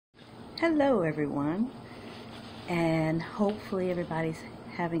Hello everyone, and hopefully everybody's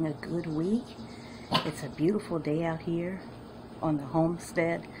having a good week. It's a beautiful day out here on the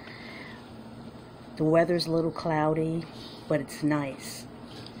homestead. The weather's a little cloudy, but it's nice.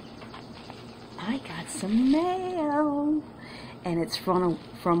 I got some mail, and it's from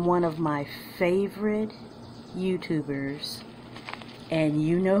one of my favorite YouTubers, and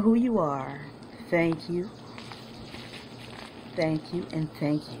you know who you are. Thank you, thank you, and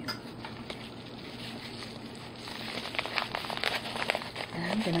thank you. And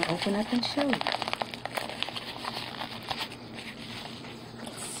I'm going to open up and show you.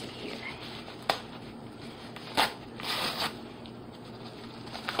 Let's see here.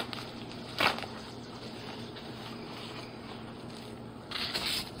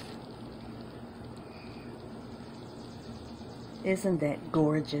 Isn't that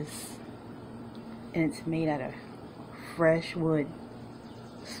gorgeous? And it's made out of fresh wood.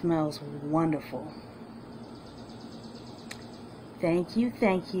 Smells wonderful. Thank you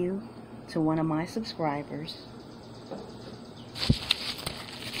to one of my subscribers.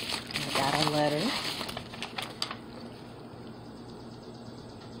 I got a letter.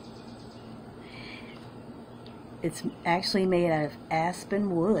 It's actually made out of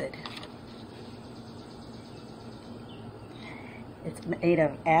aspen wood. It's made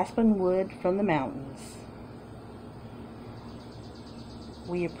of aspen wood from the mountains.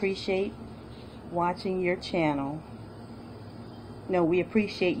 We appreciate watching your channel. No, we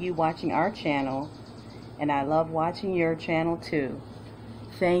appreciate you watching our channel, and I love watching your channel too.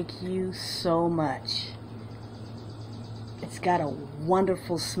 Thank you so much. It's got a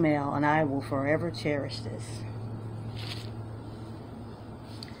wonderful smell, and I will forever cherish this.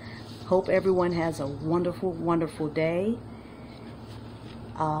 Hope everyone has a wonderful, wonderful day.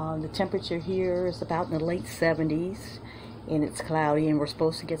 The temperature here is about in the late 70s, and it's cloudy, and we're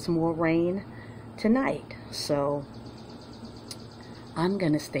supposed to get some more rain tonight. So I'm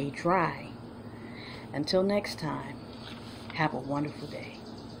going to stay dry. Until next time, have a wonderful day.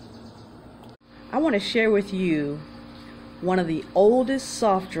 I want to share with you one of the oldest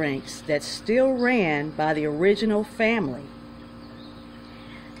soft drinks that still ran by the original family.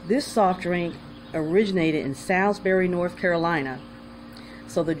 This soft drink originated in Salisbury, North Carolina.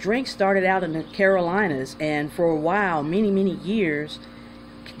 So the drink started out in the Carolinas, and for a while, many years,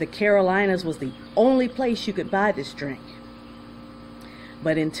 the Carolinas was the only place you could buy this drink.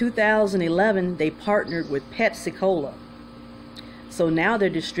 But in 2011, they partnered with Pepsi Cola. So now they're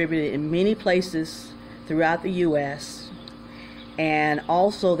distributed in many places throughout the U.S. And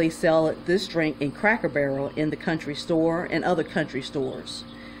also they sell this drink in Cracker Barrel in the country store and other country stores.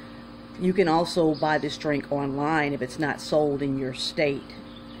 You can also buy this drink online if it's not sold in your state.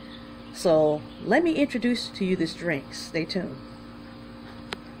 So let me introduce to you this drink. Stay tuned.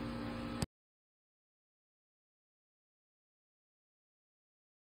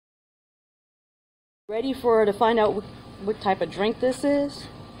 Ready to find out what type of drink this is?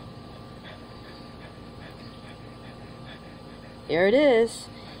 There it is.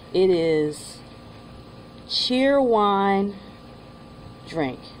 It is Cheerwine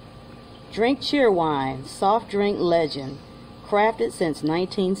drink. Drink Cheerwine, soft drink legend, crafted since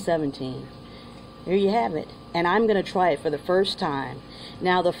 1917. There you have it. And I'm going to try it for the first time.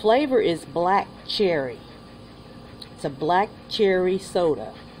 Now the flavor is black cherry. It's a black cherry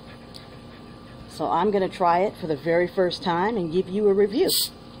soda. So I'm going to try it for the very first time and give you a review.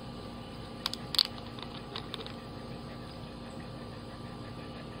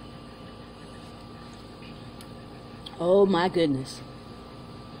 Oh my goodness.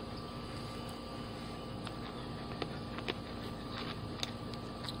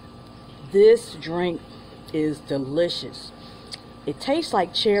 This drink is delicious. It tastes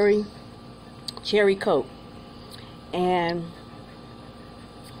like cherry Coke. And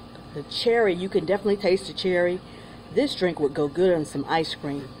the cherry, you can definitely taste the cherry. This drink would go good on some ice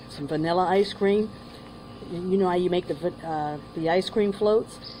cream, some vanilla ice cream. You know how you make the ice cream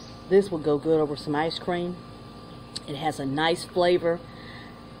floats? This would go good over some ice cream. It has a nice flavor.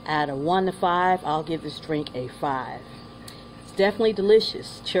 Out of 1 to 5, I'll give this drink a 5. It's definitely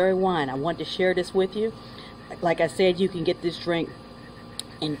delicious. Cherry wine. I want to share this with you. Like I said, you can get this drink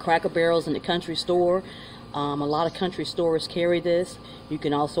in Cracker Barrels in the country store. A lot of country stores carry this. You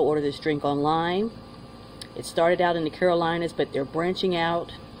can also order this drink online. It started out in the Carolinas, but they're branching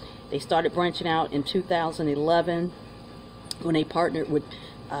out. They started branching out in 2011 when they partnered with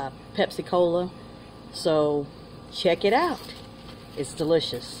Pepsi Cola. So check it out. It's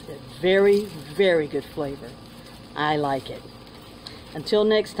delicious. Very, very good flavor. I like it. Until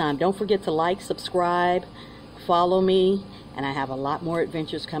next time, don't forget to like, subscribe, follow me, and I have a lot more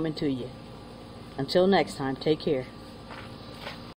adventures coming to you. Until next time, take care.